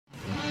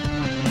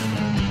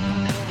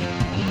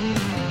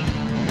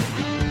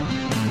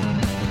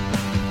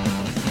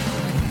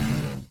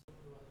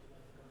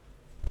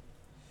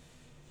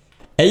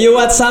Hey yo,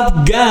 what's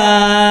up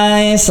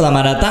guys?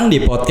 Selamat datang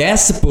di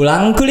podcast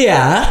Sepulang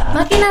Kuliah.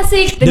 Makin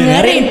asik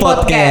Dengerin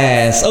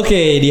podcast.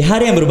 Oke, di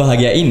hari yang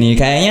berbahagia ini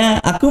kayaknya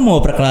aku mau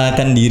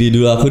perkenalkan diri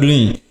dulu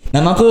nih.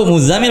 Nama aku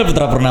Muzamil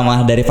Putra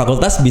Purnama dari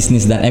Fakultas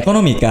Bisnis dan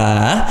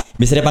Ekonomika.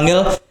 Bisa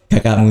dipanggil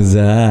Kakak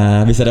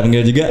Muza, bisa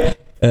dipanggil juga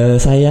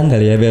sayang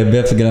kali ya,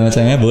 bebek segala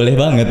macamnya boleh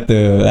banget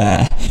tuh.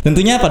 Nah,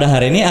 tentunya pada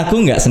hari ini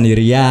aku nggak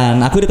sendirian.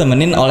 Aku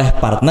ditemenin oleh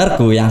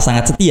partnerku yang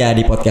sangat setia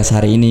di podcast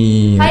hari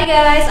ini. Hai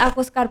guys,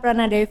 aku Sekar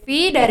Prana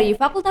Devi dari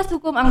Fakultas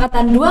Hukum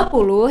Angkatan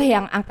 20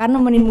 yang akan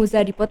nemenin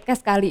Muza di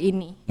podcast kali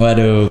ini.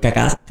 Waduh,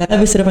 kakak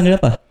bisa dipanggil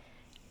apa?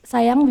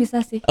 Sayang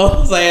bisa sih.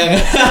 Oh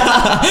sayang.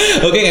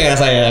 Oke kakak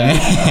sayang.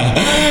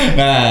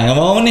 Nah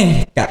ngomong nih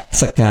Kak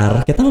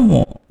Sekar, kita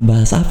mau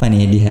bahas apa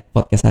nih di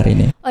podcast hari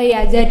ini? Oh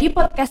iya, jadi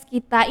podcast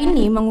kita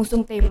ini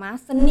mengusung tema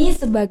seni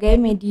sebagai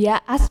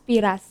media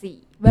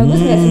aspirasi.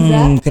 Bagus nggak sih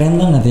Zak? Keren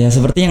banget ya,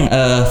 seperti yang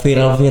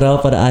viral-viral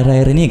pada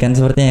akhir-akhir ini kan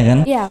sepertinya kan?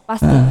 Iya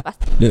pasti.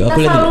 Duh, Kita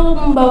selalu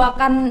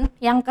membawakan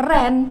yang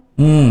keren.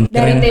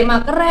 Dari keren.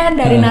 tema keren,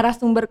 dari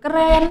narasumber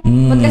keren.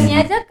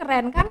 Podcastnya aja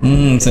keren kan?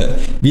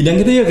 Bidang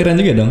itu ya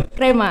keren juga dong.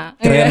 Krema.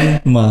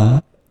 Keren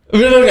mah.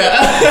 Bener gak?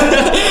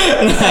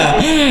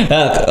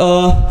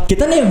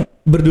 Kita nih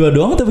berdua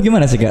doang atau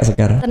bagaimana sih Kak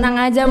Sekar?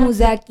 Tenang aja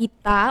Muza,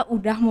 kita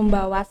udah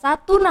membawa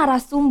satu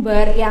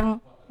narasumber yang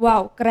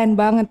wow keren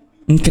banget.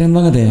 Keren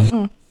banget ya.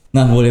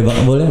 Nah boleh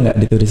nggak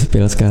ditulis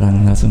spill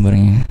sekarang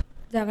narasumbernya?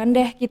 Jangan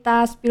deh,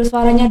 kita spill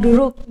suaranya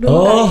dulu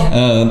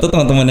Untuk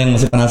teman-teman yang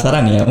masih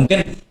penasaran ya,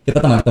 mungkin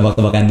kita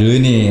tebak-tebakan dulu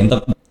nih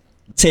untuk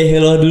say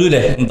hello dulu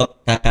deh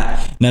untuk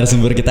kakak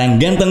narasumber kita yang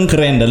ganteng,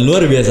 keren dan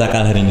luar biasa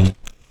kali hari ini.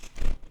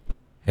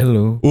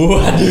 Halo.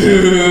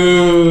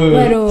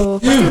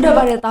 Waduh, pasti udah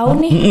pada tahu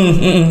nih.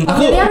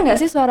 Familiar nggak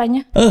sih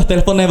suaranya?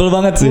 Teleponable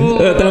banget sih.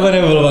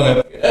 Teleponable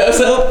banget.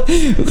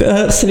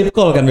 Sleep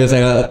call kan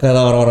biasanya kata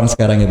orang-orang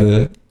sekarang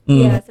itu.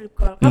 Iya, sleep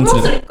call. Kamu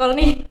sleep call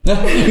nih?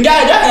 Enggak,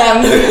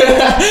 jangan.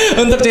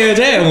 Untuk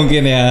cewek-cewek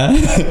mungkin ya.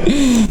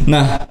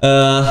 Nah,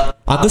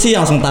 aku sih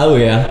langsung tahu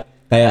ya.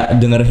 Kayak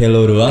denger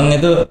hello doang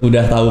itu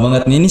udah tahu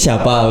banget nih ini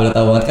siapa, udah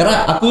tahu banget.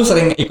 Karena aku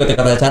sering ikut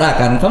acara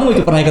kan. Kamu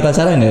pernah ikut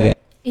acara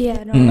enggak?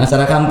 Iya dong.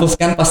 Acara kampus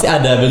kan pasti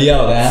ada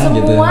beliau kan.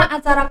 Semua gitu.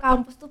 acara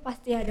kampus tuh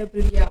pasti ada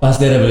beliau.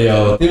 Pasti ada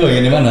beliau. Itu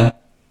bagian di mana?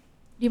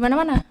 Di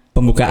mana-mana?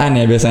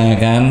 Pembukaan ya biasanya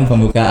kan,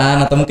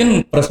 pembukaan atau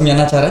mungkin peresmian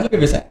acara juga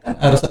biasanya kan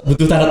harus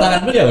butuh tanda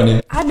tangan beliau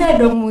nih. Ada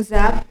dong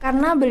Muza,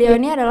 karena beliau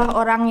ini adalah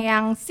orang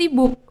yang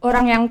sibuk,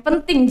 orang yang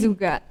penting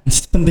juga.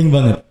 Penting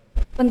banget.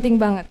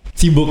 Penting banget.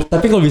 Sibuk,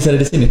 tapi kalau bisa ada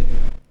di sini.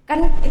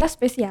 Kan kita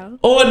spesial.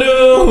 Oh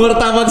waduh,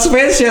 martabak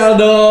spesial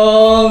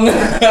dong.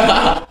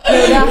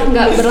 Udah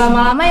nggak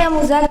berlama-lama ya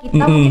Muza,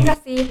 kita mungkin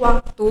kasih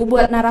waktu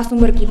buat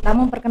narasumber kita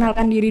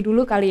memperkenalkan diri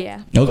dulu kali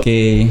ya.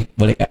 Oke,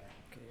 boleh Kak.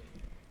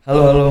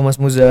 Halo Mas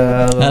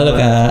Muza. Halo,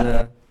 Kak.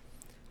 Muza.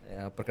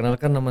 Ya,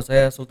 perkenalkan nama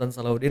saya Sultan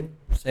Salahuddin.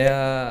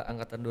 Saya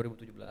angkatan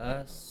 2017.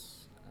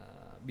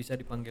 Bisa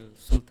dipanggil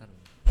Sultan.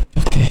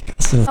 Oke,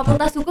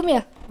 Fakultas Hukum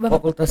ya, Bang?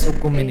 Fakultas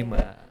Hukum ini,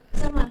 Mbak.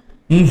 Sama.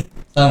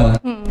 sama.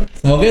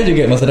 Semoga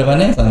juga masa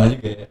depannya sama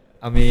juga ya.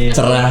 Amin.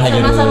 Cerah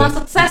gitu. Sama-sama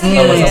sukses gitu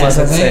ya. Sama-sama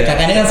sukses.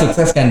 Kakaknya kan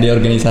sukses kan di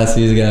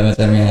organisasi segala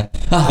macamnya.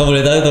 Kalau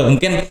boleh tahu tuh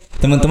mungkin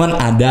teman-teman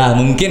ada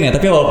mungkin ya,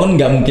 tapi walaupun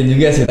nggak mungkin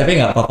juga sih, tapi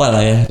nggak apa-apa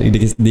lah ya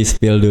di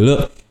spill dulu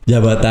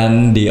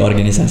jabatan di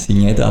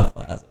organisasinya itu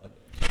apa.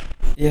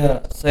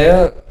 Iya,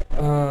 saya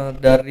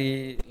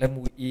dari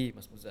LEM UI,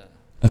 Mas Muza.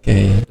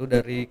 Oke. Itu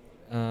dari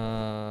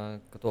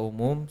ketua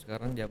umum,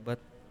 sekarang jabat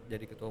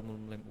jadi ketua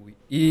umum LEM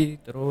UI.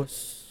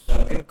 Terus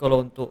mungkin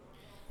kalau untuk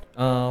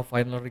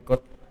final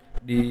record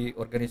di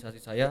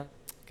organisasi saya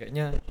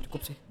kayaknya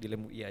cukup sih di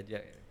LEM UI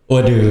aja ya.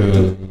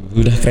 Waduh,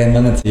 udah keren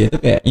banget sih. Itu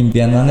kayak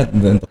impian banget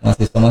untuk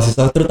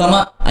mahasiswa-mahasiswa,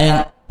 terutama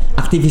yang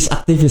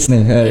aktivis-aktivis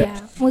nih. Iya.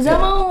 Muza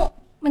mau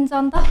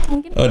mencontoh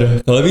mungkin?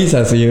 Waduh, kalau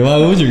bisa sih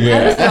mau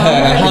juga.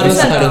 Harus.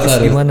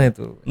 Gimana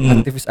itu?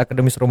 Aktivis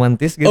akademis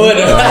romantis gitu.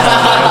 Waduh.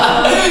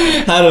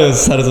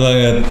 harus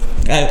banget.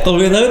 Kalau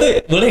boleh tahu tuh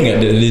boleh nggak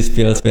di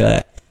spill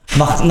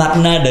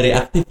makna dari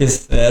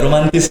aktivis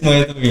romantisme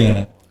itu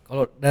gimana?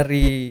 Kalau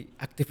dari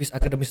aktivis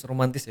akademis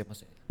romantis ya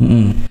Mas.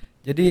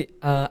 Jadi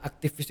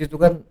aktivis itu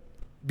kan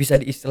bisa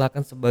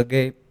diistilahkan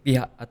sebagai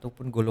pihak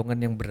ataupun golongan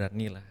yang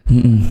berani lah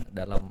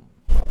dalam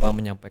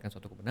menyampaikan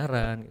suatu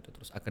kebenaran gitu.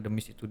 Terus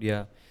akademis itu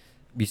dia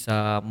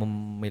bisa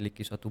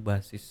memiliki suatu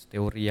basis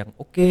teori yang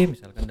oke,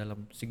 misalkan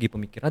dalam segi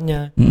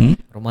pemikirannya.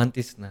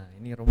 Romantis. Nah,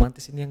 ini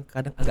romantis ini yang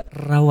kadang agak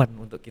rawan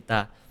untuk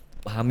kita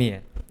pahami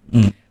ya.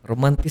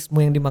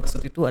 Romantisme yang dimaksud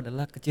itu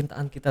adalah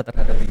kecintaan kita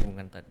terhadap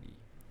lingkungan tadi.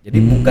 Jadi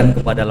bukan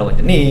kepada lawan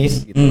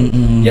jenis gitu.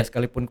 Ya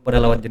sekalipun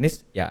kepada lawan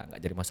jenis ya nggak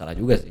jadi masalah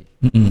juga sih.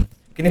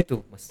 Mungkin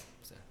itu Mas.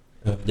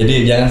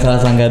 Jadi jangan salah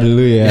sangka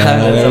dulu ya.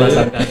 Jangan salah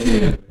sangka.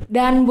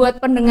 Dan buat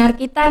pendengar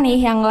kita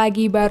nih yang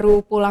lagi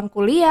baru pulang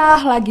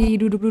kuliah, lagi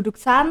duduk-duduk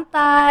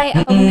santai,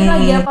 atau mungkin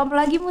lagi apa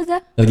lagi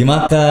Muza? Lagi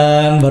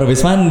makan, baru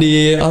habis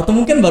mandi, atau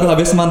mungkin baru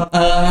habis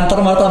ngantar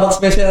martabak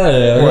spesial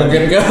ya.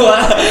 Mungkin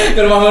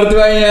ke rumah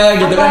mertuanya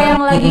gitu Atau kan.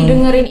 yang lagi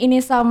dengerin ini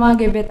sama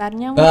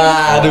gebetannya mungkin?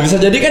 Aduh bisa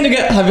jadi kan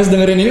juga habis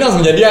dengerin ini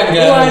langsung jadian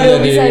kan. Waduh,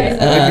 Jadi, bisa.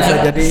 Tapi bisa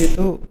jadi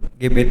itu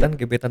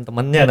gebetan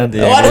temannya nanti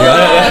ya. Waduh,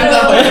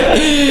 apa ya?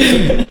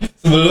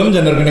 Sebelum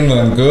janur kuning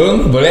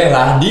melengkung,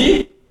 bolehlah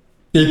di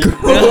tikung.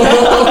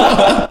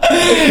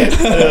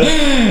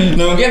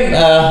 Nah mungkin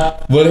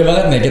boleh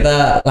banget nih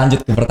kita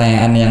lanjut ke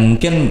pertanyaan yang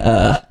mungkin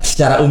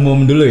secara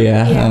umum dulu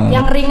ya. Iya,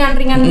 yang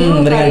ringan-ringan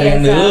dulu kali ya. Ringan-ringan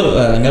Zal. dulu,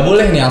 nggak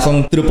boleh nih langsung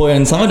to the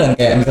point sama dan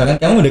kayak misalkan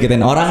kamu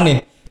deketin orang nih,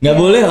 nggak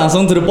boleh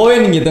langsung to the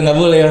point gitu, nggak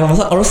boleh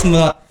harus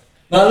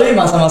melalui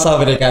masa-masa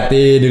PDKT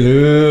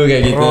dulu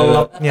kayak gitu.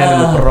 Prolognya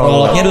dulu,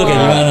 Prolognya dulu kayak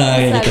gimana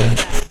kayak Bisa, gitu.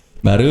 bisa.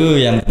 Baru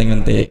yang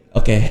penting-penting.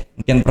 Oke,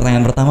 mungkin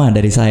pertanyaan pertama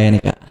dari saya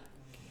nih Kak.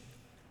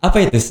 Apa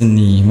itu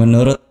seni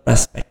menurut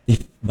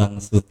perspektif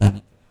Bang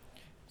Sultan?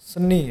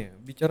 Seni ya,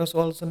 bicara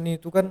soal seni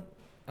itu kan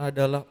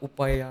adalah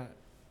upaya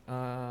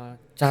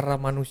cara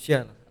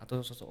manusia lah,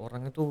 atau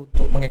seseorang itu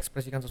untuk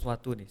mengekspresikan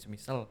sesuatu nih.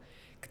 Semisal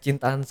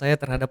kecintaan saya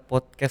terhadap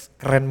podcast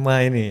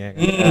Krenma ini ya.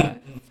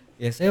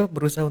 Ya saya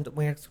berusaha untuk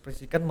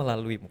mengekspresikan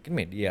melalui mungkin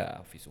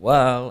media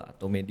visual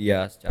atau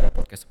media secara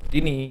podcast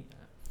seperti ini.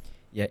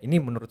 Ya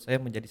ini menurut saya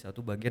menjadi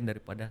satu bagian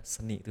daripada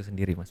seni itu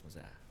sendiri Mas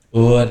Musa.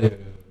 Waduh.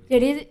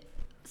 Jadi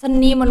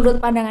seni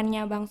menurut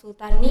pandangannya Bang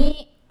Sultan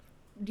ini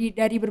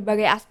dari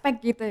berbagai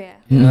aspek gitu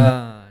ya. Ya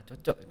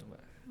cocok itu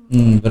Mbak.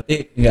 Berarti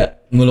nggak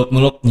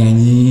muluk-muluk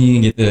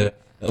nyanyi gitu,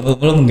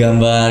 muluk-muluk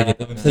menggambar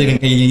gitu. Bisa dengan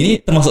kayak gini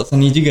termasuk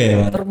seni juga ya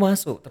Bang?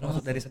 Termasuk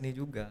dari seni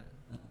juga.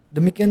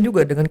 Demikian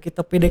juga dengan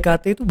kita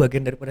PDKT itu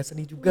bagian daripada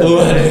seni juga.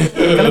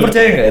 Kalian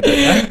percaya nggak itu?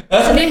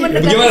 Seni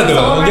mendekati Gimana tuh,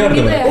 Bang? seseorang Gimana tuh,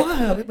 gitu Bang? ya.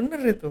 Wah bener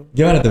itu.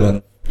 Gimana tuh Bang?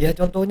 Ya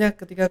contohnya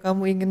ketika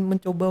kamu ingin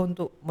mencoba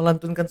untuk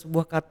melantunkan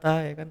sebuah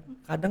kata ya kan,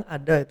 kadang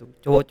ada itu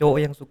cowok-cowok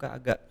yang suka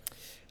agak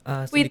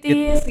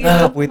sedikit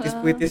Puitis gitu.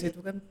 puitis itu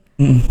kan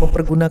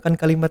mempergunakan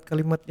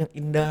kalimat-kalimat yang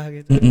indah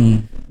gitu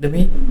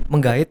demi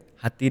menggait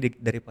hati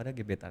daripada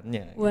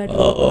gebetannya.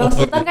 Waduh, Bang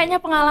Sultan kayaknya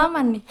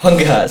pengalaman nih. Oh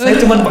enggak, saya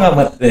cuma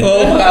pengamat.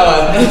 Oh,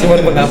 pengamat. Cuma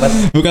pengamat.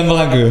 Bukan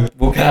pelaku.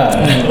 Bukan.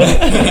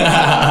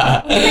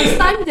 Mungkin next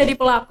time jadi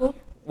pelaku.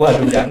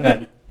 Waduh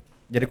jangan.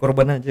 Jadi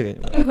korban aja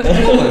kayaknya.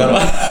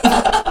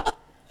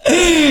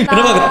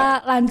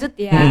 Kita lanjut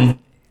ya.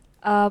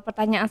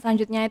 Pertanyaan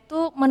selanjutnya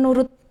itu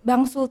menurut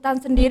Bang Sultan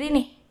sendiri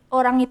nih,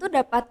 orang itu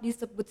dapat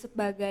disebut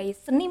sebagai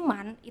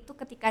seniman itu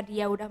ketika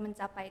dia udah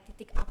mencapai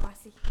titik apa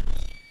sih?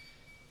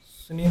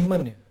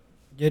 Seniman ya.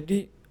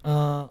 Jadi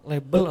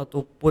label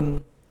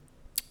ataupun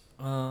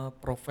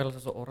profil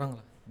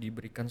seseorang lah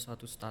diberikan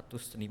satu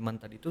status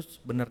seniman tadi itu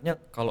sebenarnya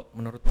kalau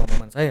menurut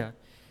pemahaman saya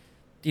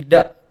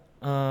tidak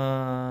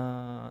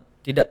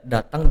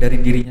datang dari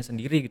dirinya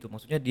sendiri gitu.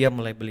 Maksudnya dia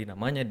melabeli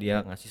namanya,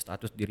 dia ngasih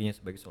status dirinya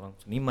sebagai seorang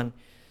seniman,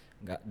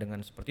 nggak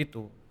dengan seperti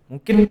itu.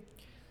 Mungkin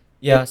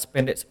ya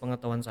sependek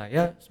sepengetahuan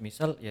saya,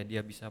 semisal ya dia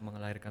bisa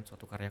mengelahirkan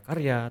suatu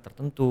karya-karya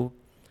tertentu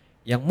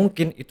yang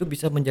mungkin itu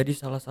bisa menjadi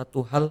salah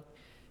satu hal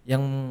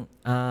yang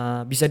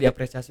bisa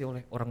diapresiasi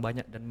oleh orang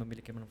banyak dan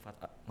memiliki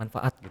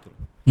manfaat gitu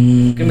loh.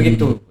 Mungkin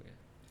begitu.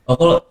 Oh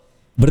kalau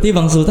berarti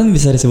Bang Sultan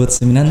bisa disebut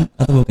seniman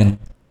atau bukan?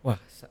 Wah,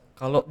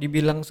 kalau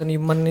dibilang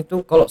seniman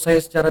itu, kalau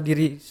saya secara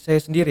diri saya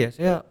sendiri ya,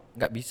 saya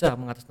nggak bisa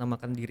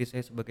mengatasnamakan diri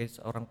saya sebagai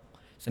seorang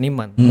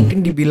seniman.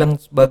 Mungkin dibilang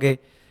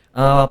sebagai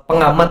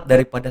pengamat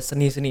daripada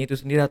seni-seni itu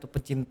sendiri atau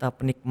pecinta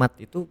penikmat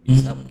itu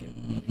bisa mungkin.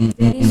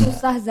 Jadi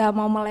susah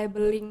mau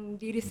melabeling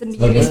diri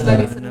sendiri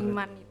sebagai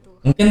seniman itu.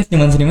 Mungkin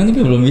seniman-seniman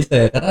juga belum bisa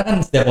ya, karena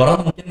kan setiap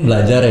orang mungkin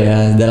belajar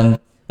ya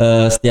dalam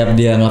setiap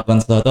dia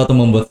melakukan sesuatu atau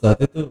membuat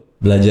sesuatu itu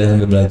belajar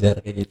sambil belajar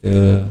kayak gitu.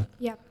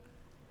 Yap.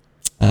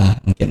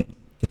 Mungkin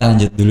kita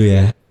lanjut dulu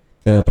ya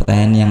ke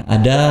pertanyaan yang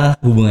ada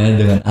hubungannya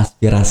dengan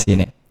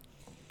aspirasi nih.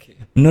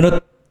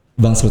 Menurut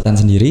Bang Sultan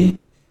sendiri,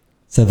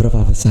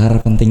 seberapa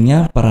besar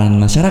pentingnya peran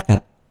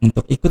masyarakat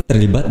untuk ikut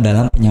terlibat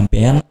dalam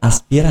penyampaian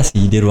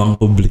aspirasi di ruang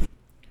publik?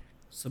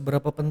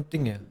 Seberapa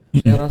penting ya?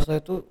 Saya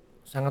rasa itu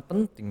sangat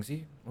penting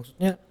sih.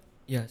 Maksudnya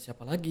ya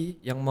siapa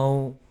lagi yang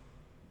mau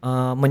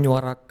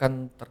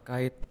menyuarakan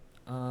terkait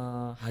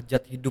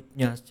hajat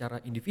hidupnya secara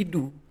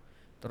individu,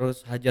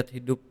 terus hajat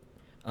hidup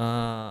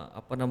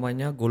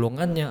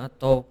golongannya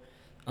atau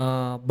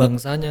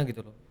bangsanya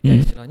gitu loh. Ya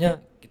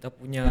istilahnya kita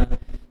punya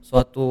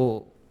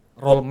suatu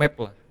role map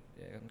lah.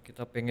 Ya kan?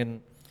 Kita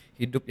pengen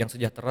hidup yang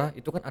sejahtera,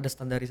 itu kan ada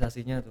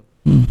standarisasinya tuh.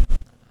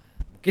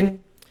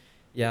 Mungkin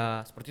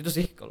ya seperti itu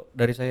sih kalau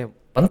dari saya,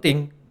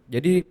 penting.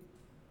 Jadi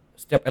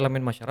setiap elemen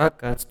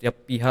masyarakat,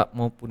 setiap pihak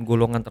maupun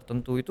golongan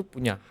tertentu itu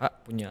punya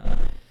hak, punya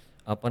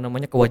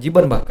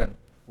kewajiban bahkan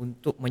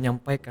untuk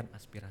menyampaikan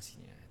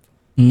aspirasinya.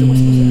 Itu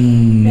maksudnya.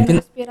 Dan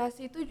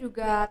aspirasi itu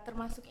juga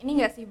termasuk ini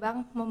nggak sih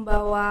Bang,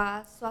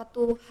 membawa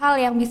suatu hal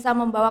yang bisa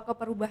membawa ke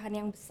perubahan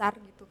yang besar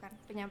gitu kan,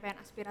 penyampaian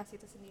aspirasi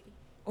itu sendiri.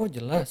 Oh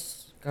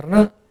jelas,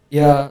 karena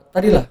Ya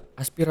tadilah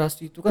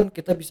aspirasi itu kan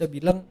kita bisa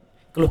bilang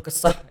keluh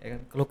kesah ya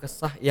kan, keluh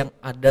kesah yang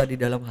ada di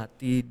dalam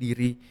hati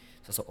diri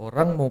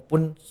seseorang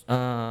maupun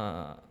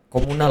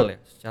komunal ya,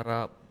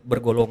 secara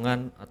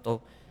bergolongan atau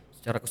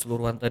secara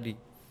keseluruhan tadi.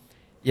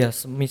 Ya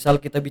semisal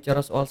kita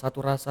bicara soal satu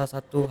rasa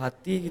satu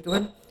hati gitu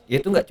kan, ya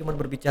itu nggak cuma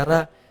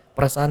berbicara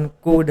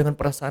perasaanku dengan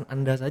perasaan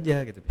Anda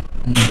saja gitu.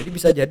 Jadi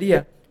bisa jadi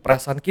ya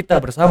perasaan kita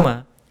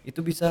bersama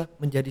itu bisa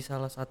menjadi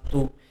salah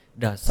satu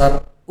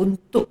dasar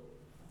untuk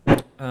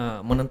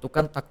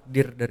menentukan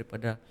takdir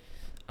daripada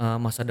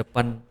masa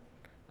depan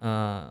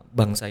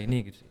bangsa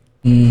ini gitu sih.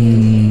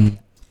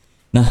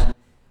 Nah,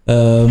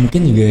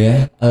 mungkin juga ya,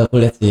 aku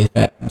lihat sih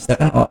kayak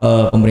misalkan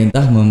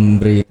pemerintah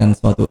memberikan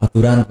suatu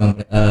aturan,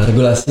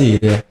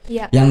 regulasi gitu ya,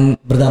 Iya. yang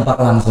berdampak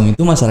langsung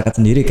itu masyarakat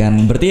sendiri kan.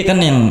 Berarti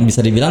kan yang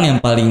bisa dibilang yang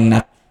paling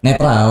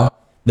netral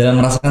dalam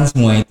merasakan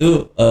semua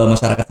itu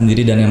masyarakat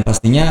sendiri, dan yang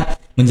pastinya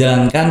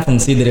menjalankan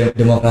fungsi dari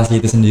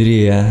demokrasi itu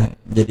sendiri ya.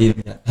 Jadi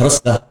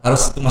harus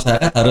itu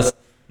masyarakat harus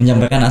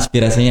menyampaikan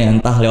aspirasinya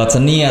entah lewat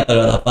seni atau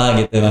lewat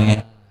apa gitu Bang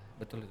ya.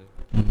 Betul itu.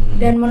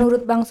 Dan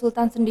menurut Bang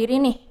Sultan sendiri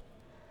nih,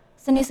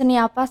 seni-seni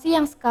apa sih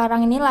yang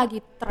sekarang ini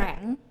lagi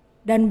tren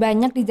dan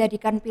banyak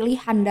dijadikan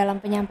pilihan dalam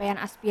penyampaian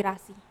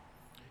aspirasi?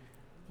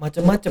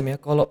 Macam-macam ya,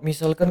 kalau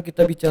misalkan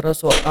kita bicara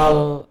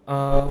soal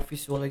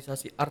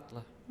visualisasi art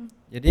lah.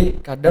 Jadi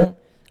kadang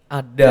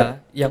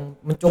ada yang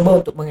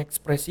mencoba untuk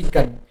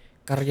mengekspresikan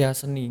karya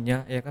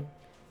seninya ya kan.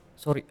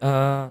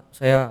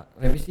 Saya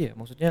revisi ya,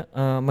 maksudnya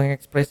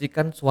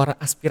mengekspresikan suara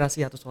aspirasi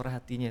atau suara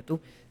hatinya itu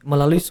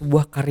melalui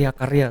sebuah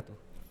karya-karya tuh.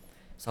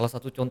 Salah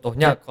satu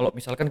contohnya kalau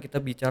misalkan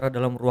kita bicara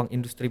dalam ruang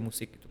industri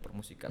musik itu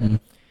permusikan.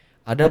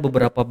 Ada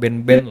beberapa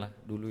band-band lah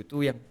dulu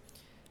itu yang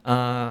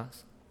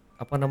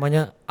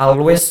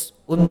always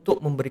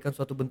untuk memberikan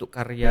suatu bentuk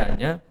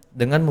karyanya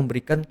dengan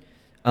memberikan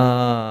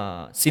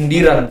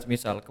sindiran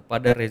misal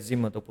kepada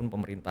rezim ataupun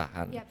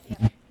pemerintahan. Yap.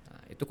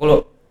 Nah, itu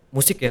kalau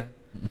musik ya.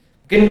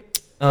 Mungkin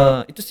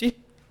itu sih.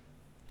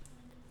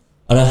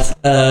 Ada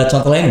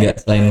contoh lain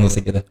nggak selain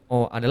musik gitu?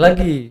 Oh, ada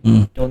lagi.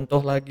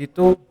 Contoh lagi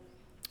tuh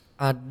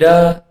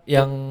ada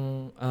yang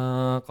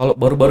kalau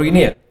baru-baru ini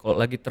ya, kalau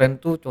lagi tren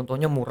tuh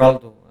contohnya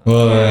mural tuh.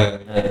 Wah,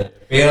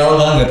 viral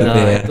banget itu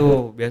Nah, ya. itu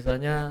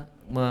biasanya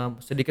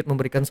sedikit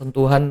memberikan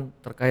sentuhan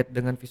terkait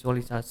dengan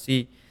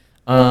visualisasi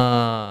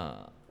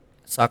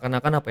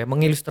seakan-akan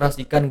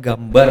mengilustrasikan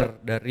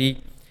gambar dari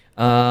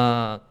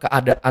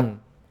keadaan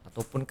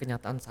ataupun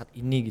kenyataan saat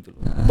ini gitu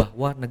loh,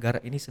 bahwa negara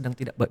ini sedang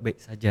tidak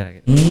baik-baik saja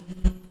gitu.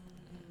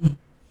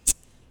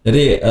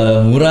 Jadi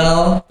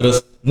mural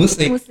terus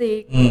musik.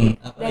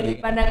 Apa Dari lagi?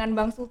 pandangan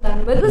Bang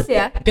Sultan, bagus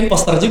ya. Mungkin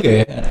poster juga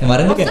ya.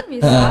 Kemarin tuh Poster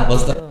kayak bisa.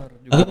 poster.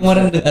 juga Aku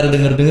kemarin ada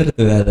denger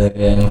tuh ada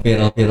kayak yang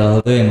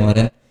viral tuh yang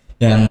kemarin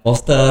yang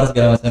poster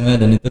segala macamnya,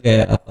 dan itu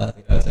kayak apa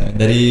segala macamnya.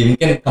 Dari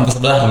mungkin kampus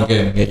sebelah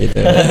mungkin kayak gitu.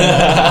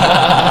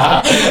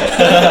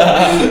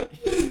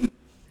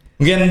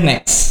 Mungkin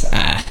next.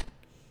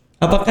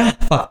 Apakah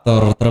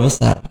faktor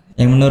terbesar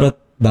yang menurut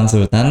Bang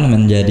Sultan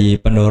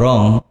menjadi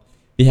pendorong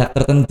pihak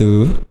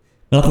tertentu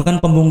melakukan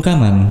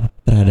pembungkaman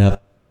terhadap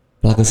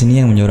pelaku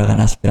seni yang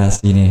menyuarakan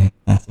aspirasi ini?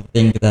 Nah, seperti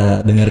yang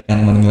kita dengarkan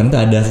kemarin itu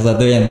ada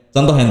sesuatu yang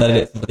contoh yang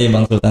tadi seperti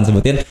Bang Sultan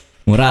sebutin,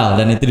 mural,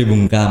 dan itu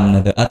dibungkam.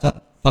 Nah,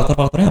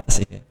 faktor-faktornya apa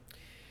sih?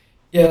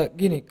 Ya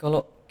gini,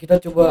 kalau kita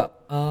coba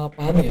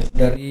pahami ya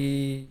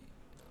dari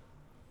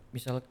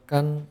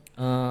misalkan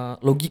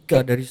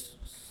logika dari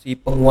si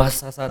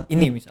penguasa saat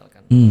ini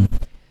misalkan.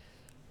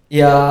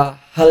 Ya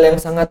hal yang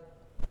sangat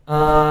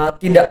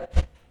tidak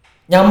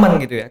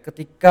nyaman gitu ya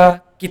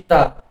ketika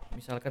kita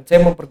misalkan saya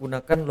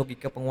mempergunakan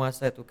logika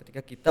penguasa itu ketika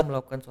kita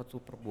melakukan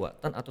suatu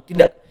perbuatan atau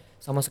tidak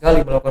sama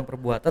sekali melakukan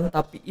perbuatan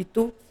tapi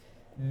itu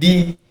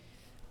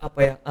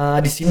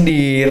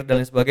disindir dan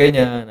lain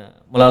sebagainya. Nah,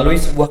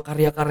 melalui sebuah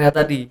karya-karya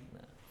tadi.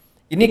 Nah,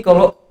 ini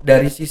kalau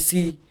dari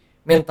sisi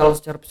mental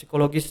secara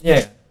psikologisnya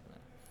ya.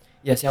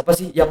 Ya siapa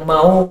sih yang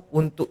mau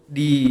untuk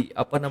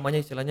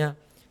istilahnya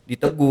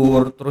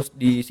ditegur terus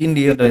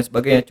disindir dan lain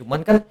sebagainya.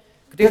 Cuman kan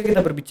ketika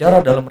kita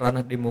berbicara dalam ranah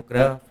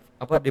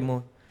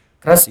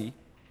demokrasi,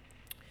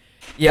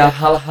 ya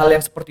hal-hal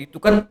yang seperti itu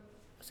kan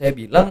saya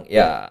bilang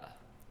ya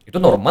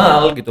itu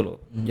normal gitu loh.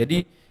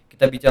 Jadi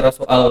kita bicara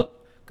soal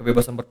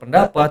kebebasan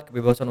berpendapat,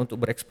 kebebasan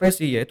untuk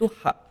berekspresi, ya itu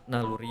hak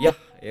naluriah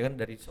ya kan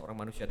dari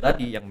seorang manusia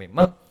tadi yang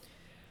memang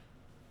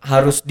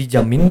harus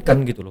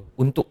dijaminkan gitu loh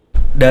untuk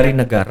dari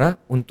negara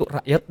untuk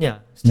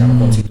rakyatnya secara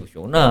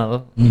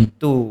konstitusional.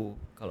 Itu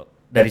kalau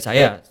dari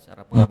saya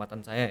secara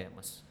pengamatan saya ya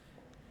Mas.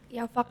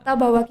 Ya fakta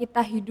bahwa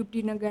kita hidup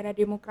di negara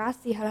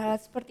demokrasi, hal-hal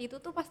seperti itu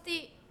tuh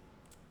pasti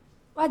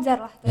wajar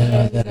lah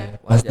terjadi.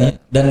 Pasti.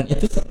 Dan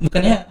itu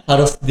bukannya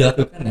harus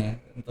dilakukan ya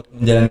untuk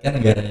menjalankan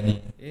negara ini.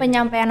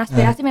 Penyampaian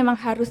aspirasi memang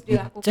harus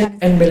dilakukan. Check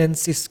and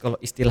balances kalau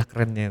istilah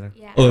kerennya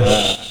itu. Ya. Oh,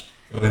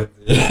 keren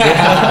sih.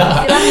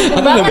 Istilah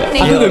itu banget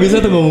nih. Aku gak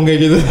bisa tuh ngomong kayak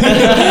gitu.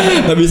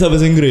 Gak bisa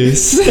bahasa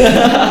Inggris.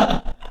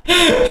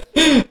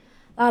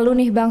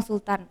 Lalu nih Bang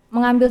Sultan,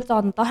 mengambil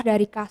contoh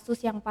dari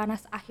kasus yang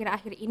panas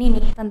akhir-akhir ini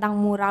nih tentang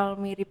mural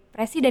mirip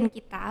presiden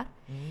kita,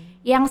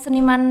 yang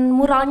seniman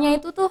muralnya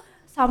itu tuh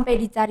sampai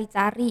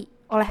dicari-cari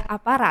oleh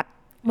aparat,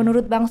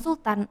 menurut Bang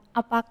Sultan,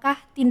 apakah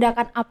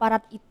tindakan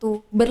aparat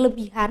itu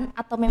berlebihan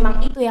atau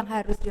memang itu yang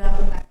harus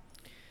dilakukan?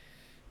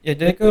 Ya,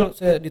 jadi kalau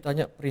saya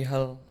ditanya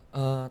perihal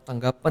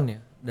tanggapan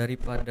ya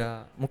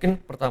daripada,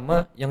 mungkin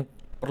pertama yang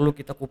perlu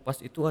kita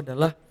kupas itu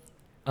adalah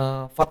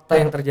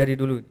fakta yang terjadi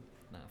dulu.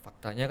 Nah,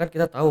 faktanya kan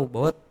kita tahu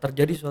bahwa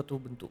terjadi suatu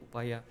bentuk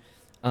upaya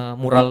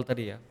mural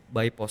tadi ya,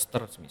 by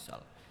poster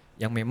misal,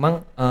 yang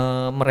memang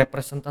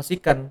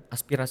merepresentasikan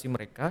aspirasi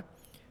mereka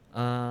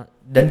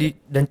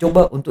dan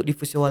coba untuk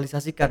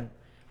divisualisasikan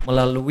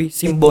melalui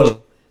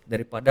simbol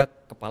daripada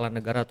kepala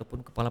negara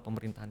ataupun kepala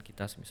pemerintahan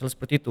kita, misal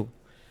seperti itu.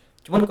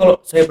 Cuman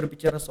kalau saya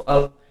berbicara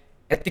soal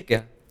etik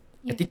ya,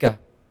 etika.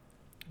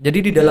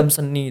 Jadi di dalam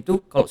seni itu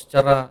kalau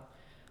secara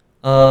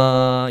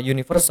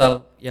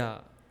universal ya,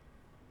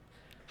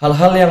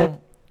 hal-hal yang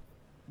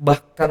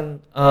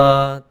bahkan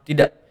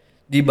tidak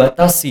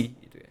dibatasi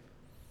gitu ya.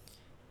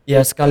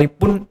 Ya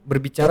sekalipun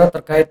berbicara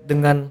terkait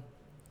dengan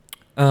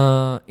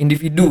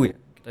individu ya,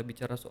 kita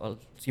bicara soal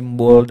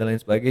simbol dan lain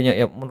sebagainya,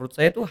 ya menurut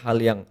saya itu hal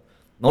yang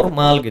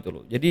normal gitu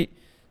loh. Jadi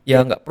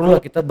ya nggak perlu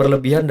lah kita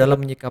berlebihan dalam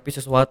menyikapi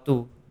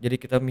sesuatu. Jadi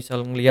kita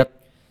misal melihat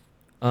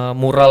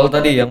mural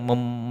tadi yang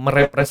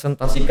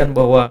merepresentasikan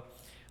bahwa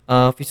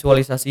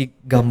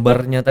visualisasi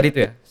gambarnya tadi itu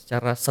ya,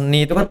 secara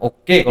seni itu kan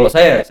oke. Kalau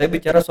saya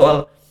bicara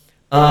soal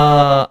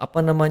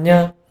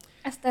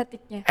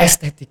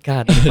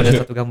estetika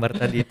daripada satu gambar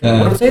tadi itu.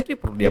 Menurut saya itu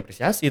perlu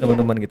diapresiasi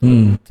teman-teman gitu.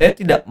 Saya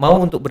tidak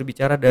mau untuk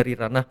berbicara dari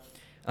ranah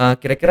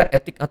kira-kira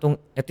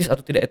etis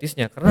atau tidak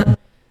etisnya, karena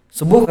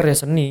sebuah karya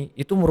seni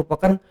itu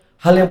merupakan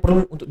hal yang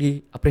perlu untuk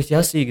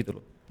diapresiasi gitu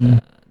loh.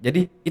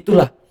 Jadi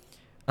itulah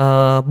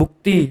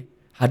bukti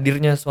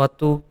hadirnya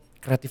suatu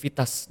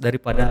kreativitas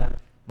daripada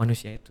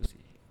manusia itu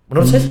sih.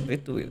 Menurut saya seperti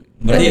itu.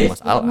 Berarti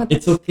masalah.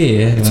 It's okay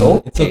ya. It's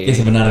okay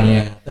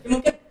sebenarnya. Tapi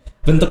mungkin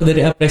bentuk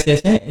dari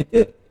apresiasinya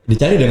itu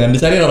dicari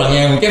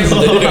orangnya, mungkin bisa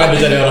jadi dengan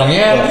dicari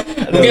orangnya,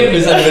 mungkin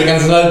bisa diberikan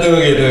sesuatu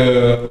gitu,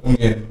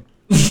 mungkin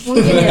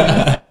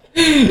Ya.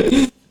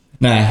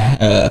 Nah,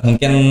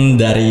 mungkin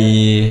dari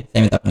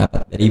saya minta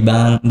pendapat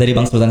dari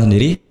Bang Sultan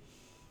sendiri,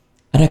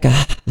 adakah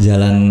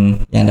jalan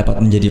yang dapat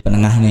menjadi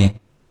penengah nih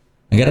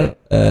agar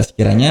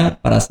sekiranya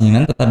para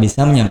seniman tetap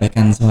bisa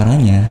menyampaikan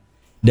suaranya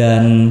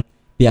dan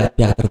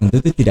pihak-pihak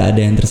tertentu itu tidak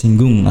ada yang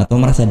tersinggung atau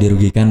merasa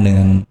dirugikan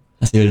dengan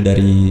hasil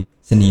dari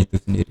seni itu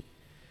sendiri?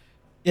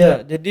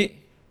 Ya, jadi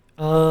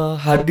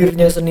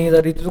hadirnya seni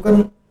tadi itu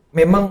kan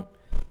memang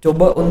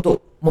coba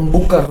untuk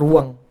membuka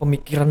ruang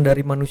pemikiran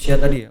dari manusia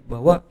tadi ya,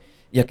 bahwa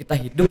ya kita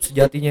hidup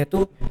sejatinya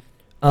itu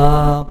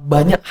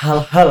banyak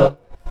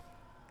hal-hal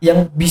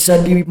yang bisa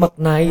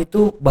dimaknai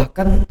itu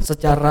bahkan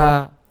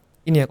secara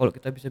ini ya, kalau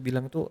kita bisa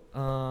bilang itu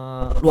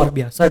luar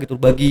biasa gitu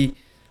bagi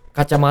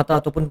kacamata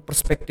ataupun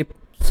perspektif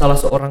salah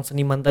seorang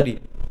seniman tadi.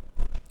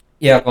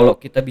 Ya kalau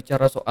kita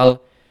bicara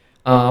soal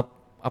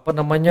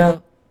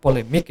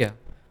polemik ya,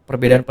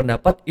 perbedaan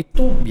pendapat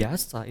itu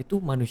biasa, itu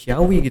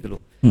manusiawi gitu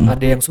loh.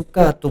 Ada yang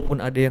suka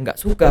ataupun ada yang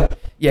nggak suka,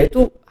 ya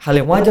itu hal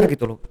yang wajar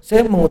gitu loh.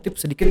 Saya mengutip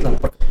sedikit lah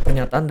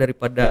pernyataan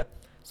daripada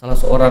salah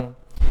seorang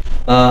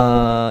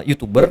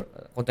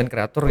YouTuber, konten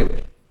kreator gitu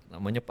ya,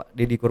 namanya Pak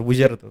Deddy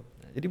Corbuzier tuh.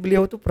 Nah, jadi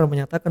beliau tuh pernah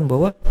menyatakan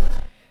bahwa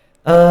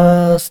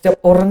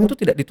setiap orang itu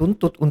tidak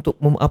dituntut untuk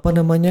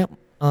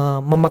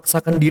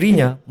memaksakan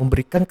dirinya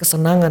memberikan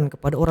kesenangan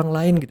kepada orang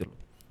lain gitu loh.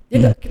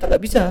 Ya kita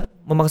nggak bisa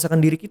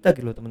memaksakan diri kita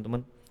gitu loh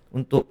teman-teman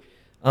untuk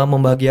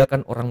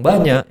membahagiakan orang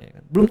banyak ya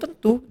kan? Belum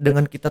tentu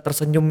dengan kita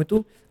tersenyum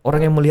itu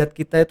orang yang melihat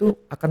kita itu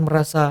akan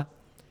merasa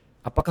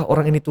apakah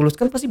orang ini tulus,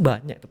 kan pasti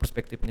banyak itu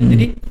perspektifnya.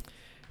 Jadi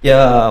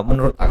ya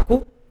menurut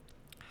aku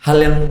hal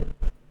yang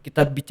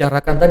kita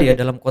bicarakan tadi ya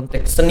dalam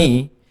konteks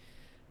seni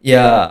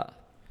ya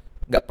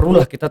nggak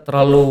perlulah kita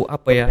terlalu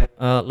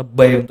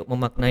lebay untuk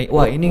memaknai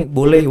wah ini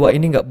boleh, wah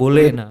ini nggak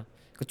boleh. Nah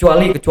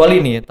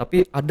kecuali nih,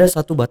 tapi ada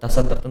satu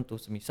batasan tertentu.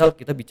 Semisal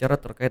kita bicara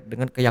terkait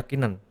dengan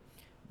keyakinan.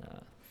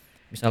 Nah,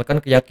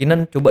 misalkan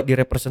keyakinan coba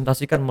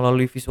direpresentasikan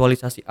melalui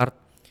visualisasi art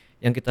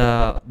yang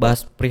kita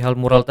bahas perihal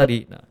mural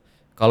tadi. Nah,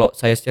 kalau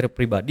saya secara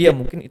pribadi ya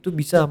mungkin itu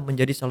bisa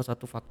menjadi salah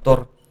satu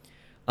faktor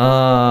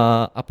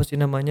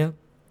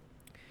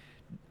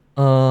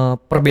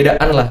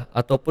perbedaan lah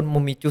ataupun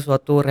memicu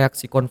suatu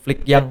reaksi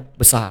konflik yang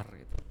besar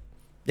gitu.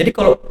 Jadi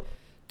kalau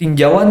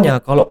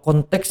tinjauannya, kalau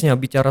konteksnya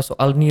bicara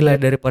soal nilai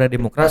daripada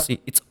demokrasi,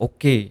 it's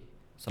okay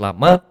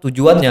selama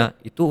tujuannya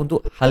itu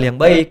untuk hal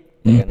yang baik,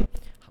 ya kan?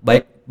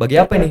 Baik bagi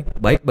apa nih?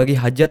 Baik bagi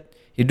hajat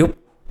hidup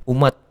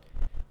umat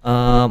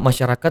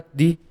masyarakat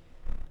di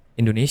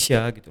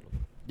Indonesia gitu loh.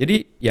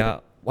 Jadi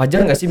ya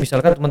wajar nggak sih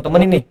misalkan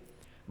teman-teman ini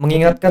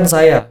mengingatkan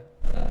saya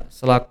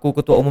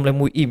selaku ketua umum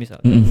MUI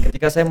misalnya,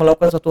 ketika saya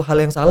melakukan suatu hal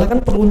yang salah kan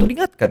perlu untuk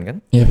diingatkan kan?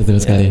 Iya betul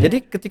sekali. Jadi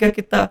ketika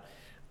kita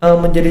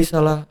menjadi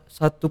salah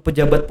satu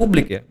pejabat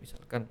publik ya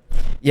misalkan,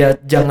 ya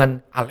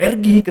jangan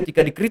alergi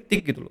ketika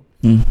dikritik gitu loh.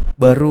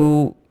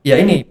 Baru ya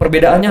ini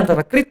perbedaannya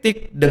antara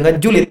kritik dengan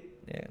julid.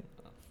 Ya.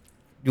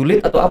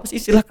 Julid atau apa sih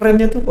istilah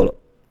kerennya tuh kalau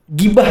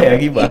gibah ya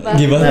gibah.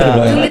 Gibah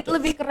Nah, Julid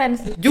lebih keren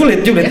sih.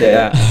 Julid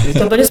ya.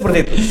 Contohnya seperti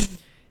itu.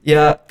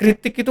 ya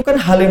kritik itu kan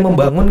hal yang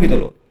membangun gitu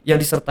loh, yang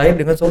disertai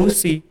dengan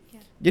solusi.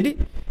 Jadi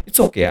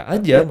it's okay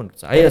aja menurut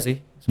saya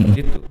sih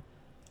seperti itu.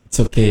 It's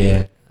okay ya.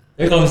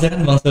 Tapi kalau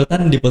misalkan Bang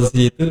Sultan di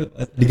posisi itu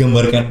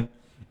digambarkan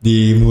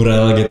di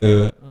mural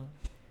gitu,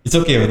 it's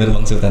okay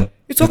menurut Bang Sultan.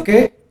 It's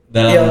okay.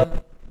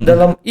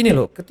 Dalam ini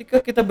loh,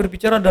 ketika kita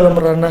berbicara dalam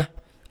ranah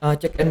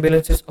check and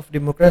balances of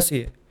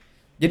democracy.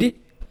 Jadi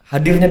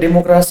hadirnya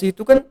demokrasi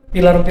itu kan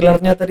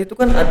pilar-pilarnya tadi itu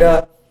kan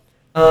ada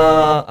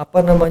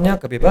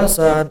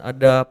kebebasan,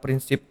 ada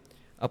prinsip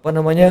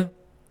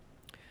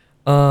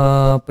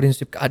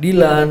prinsip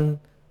keadilan,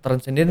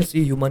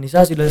 transendensi,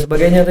 humanisasi dan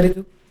sebagainya tadi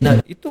itu.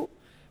 Nah, itu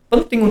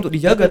penting untuk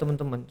dijaga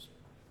teman-teman.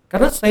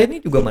 Karena saya ini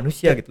juga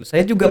manusia gitu.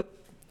 Saya juga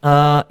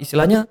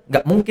istilahnya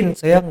nggak mungkin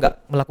saya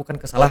nggak melakukan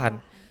kesalahan.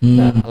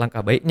 Nah,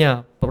 alangkah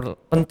baiknya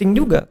penting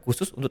juga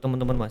khusus untuk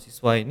teman-teman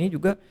mahasiswa ini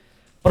juga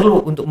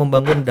perlu untuk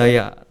membangun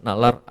daya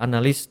nalar,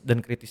 analis dan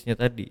kritisnya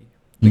tadi.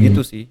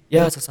 Begitu sih.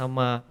 Ya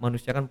sesama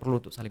manusia kan perlu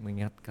untuk saling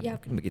mengingatkan.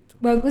 Mungkin begitu.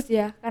 Bagus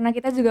ya, karena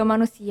kita juga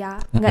manusia,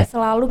 nggak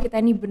selalu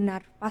kita ini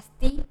benar.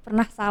 Pasti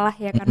pernah salah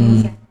ya kan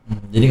Muza.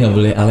 Jadi nggak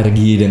boleh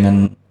alergi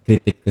dengan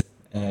kritik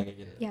kayak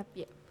gitu. Yap.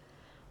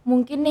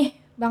 Mungkin nih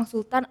Bang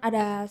Sultan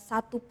ada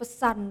satu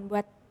pesan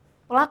buat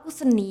pelaku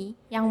seni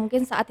yang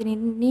mungkin saat ini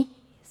nih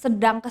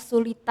sedang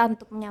kesulitan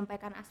untuk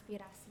menyampaikan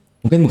aspirasi.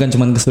 Mungkin bukan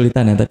cuma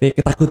kesulitan ya, tapi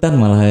ketakutan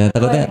malah ya.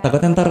 Takutnya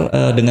ntar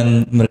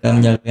dengan mereka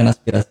menyampaikan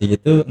aspirasi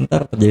gitu,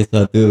 ntar terjadi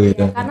sesuatu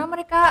gitu. Karena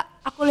mereka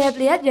aku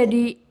lihat-lihat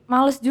jadi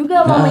males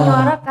juga mau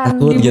menyuarakan,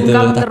 takut gitu,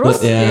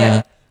 terus takut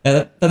ya.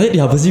 Nanti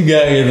dihapus juga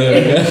gitu.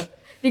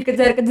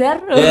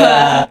 Dikejar-kejar.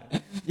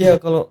 Ya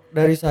kalau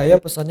dari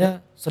saya pesannya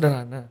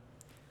sederhana.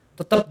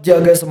 Tetap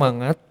jaga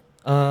semangat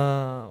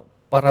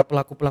para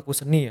pelaku-pelaku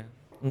seni ya,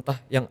 entah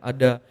yang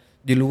ada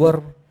di luar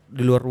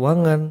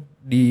ruangan,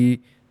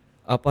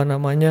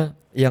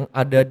 yang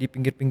ada di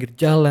pinggir-pinggir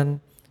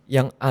jalan,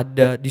 yang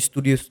ada di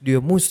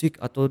studio-studio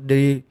musik atau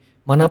dari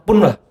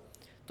manapun lah.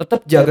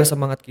 Tetap jaga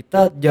semangat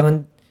kita,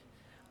 jangan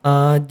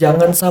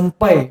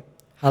sampai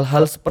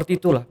hal-hal seperti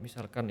itulah,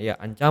 misalkan ya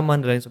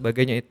ancaman dan lain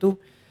sebagainya itu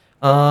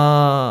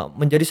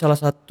menjadi salah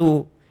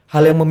satu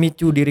hal yang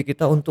memicu diri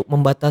kita untuk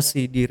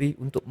membatasi diri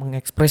untuk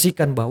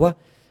mengekspresikan bahwa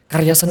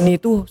karya seni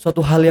itu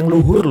suatu hal yang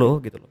luhur loh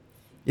gitu loh.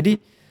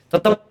 Jadi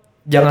tetap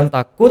jangan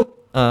takut,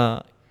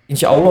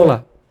 insya Allah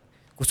lah,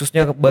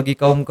 khususnya bagi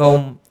kaum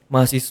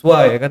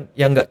mahasiswa ya kan,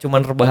 yang nggak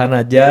cuma rebahan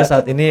aja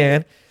saat ini ya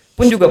kan,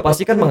 pun juga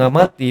pasti kan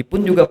mengamati,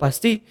 pun juga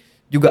pasti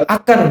juga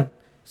akan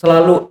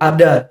selalu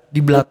ada di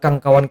belakang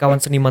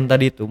kawan-kawan seniman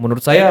tadi itu.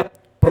 Menurut saya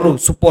perlu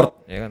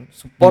support ya kan,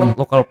 support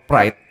local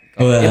pride.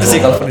 Itu sih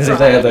kalau prinsip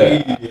saya tuh.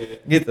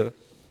 Gitu.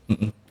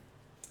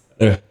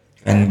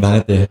 Keren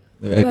banget ya.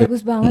 Bagus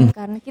banget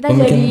kan. Kita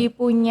jadi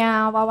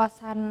punya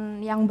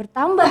wawasan yang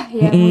bertambah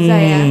ya Muza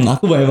ya.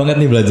 Aku banyak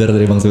banget nih belajar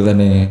dari Bang Sultan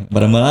nih.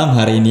 Pada malam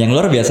hari ini yang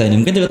luar biasa ini.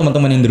 Mungkin juga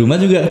teman-teman yang di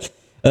rumah juga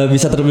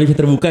bisa lebih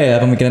terbuka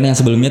ya pemikirannya, yang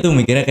sebelumnya tuh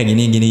mikirnya kayak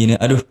gini.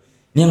 Aduh,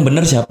 ini yang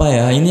benar siapa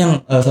ya? Ini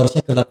yang seharusnya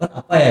kita lakukan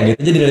apa ya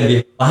gitu. Jadi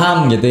lebih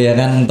paham gitu ya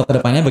kan untuk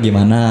kedepannya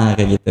bagaimana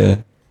kayak gitu.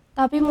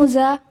 Tapi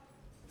Muza,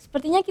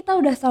 sepertinya kita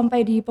udah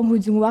sampai di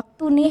penghujung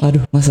waktu nih.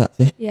 Aduh, masa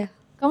sih? Ya,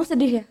 kamu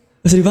sedih ya?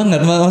 Sedih banget,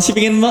 masih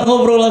pengen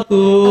ngobrol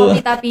aku.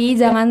 Tapi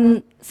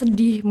jangan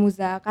sedih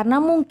Muza, karena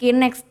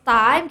mungkin next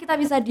time kita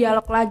bisa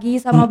dialog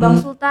lagi sama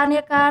Bang Sultan ya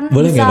kan.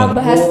 Boleh bisa gak, Bang?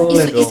 bahas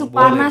isu-isu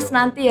panas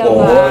nanti ya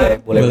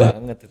Bang. Boleh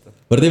banget itu.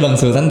 Berarti Bang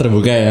Sultan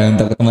terbuka ya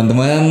untuk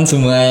teman-teman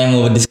semua yang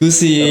mau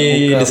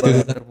diskusi.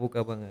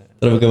 Terbuka banget.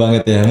 Terbuka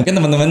banget ya. Mungkin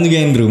teman-teman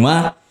juga yang di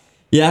rumah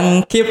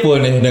yang kepo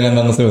nih dengan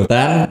Bang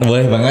Sultan,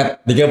 boleh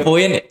banget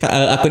dikepoin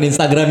akun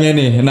Instagramnya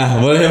nih. Nah,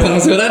 boleh Bang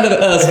Sultan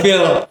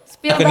spill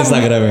akun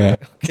Instagramnya.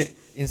 Oke,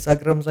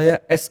 Instagram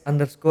saya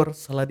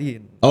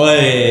 @_saladin.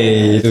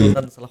 Itu.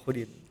 Sultan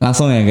Salahuddin.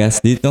 Langsung ya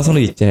guys, langsung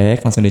dicek.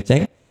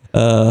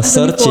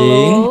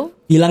 Searching,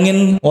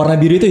 hilangin warna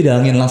biru itu,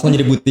 hilangin langsung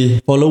jadi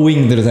putih.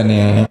 Following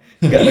tulisannya.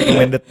 Gak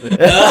recommended.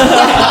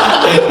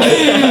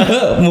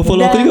 Mau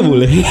follow aku juga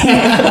boleh.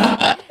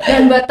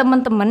 Dan buat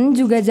teman-teman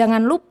juga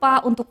jangan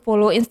lupa untuk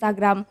follow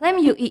Instagram Lem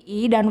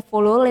UII dan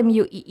follow Lem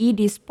UII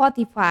di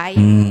Spotify.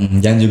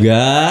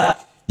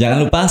 Jangan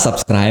lupa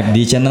subscribe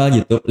di channel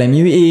YouTube Lem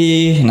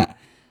UII. Nah.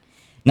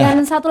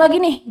 Dan satu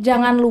lagi nih,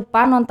 jangan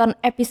lupa nonton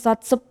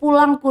episode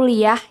Sepulang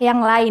Kuliah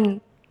yang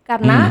lain.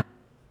 Karena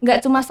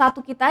nggak cuma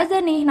satu kita aja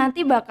nih,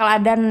 nanti bakal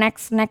ada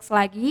next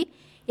lagi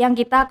yang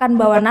kita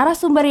akan bawa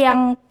narasumber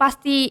yang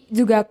pasti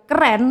juga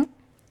keren.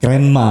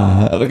 Keren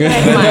banget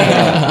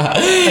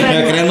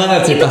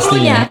sih itu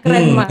pastinya.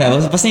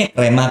 Pastinya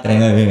keren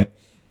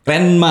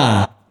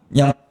mah.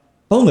 Yang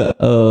tahu nggak?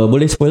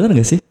 Boleh spoiler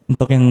nggak sih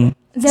untuk yang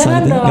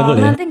jangan dong, gak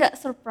boleh, nanti nggak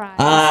surprise.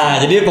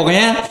 Jadi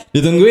pokoknya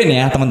ditungguin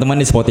ya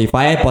teman-teman di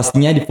Spotify,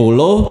 postingnya di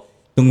follow,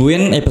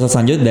 tungguin episode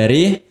selanjutnya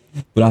dari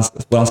pulang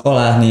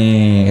sekolah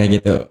nih kayak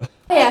gitu.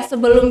 Ya,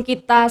 sebelum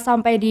kita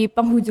sampai di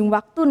penghujung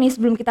waktu nih,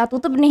 sebelum kita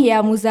tutup nih ya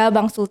Muza,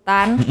 Bang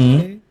Sultan.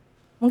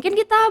 Mungkin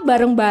kita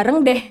bareng-bareng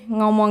deh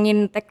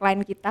ngomongin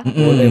tagline kita.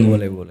 Boleh.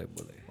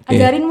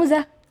 Ajarin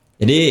Muza.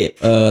 Jadi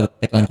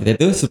tagline kita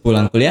itu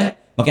sepulang kuliah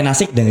makin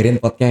asik dengerin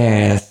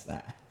podcast.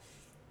 Nah,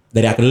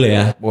 Dari aku dulu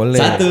ya. Boleh.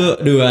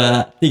 1,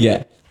 2,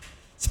 3.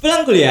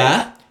 Sepulang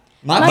kuliah,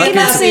 Makin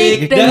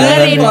asik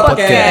dengerin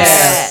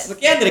podcast.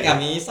 Sekian dari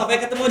kami,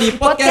 sampai ketemu di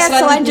Podcast podcast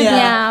selanjutnya.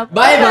 selanjutnya.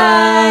 Bye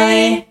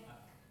bye.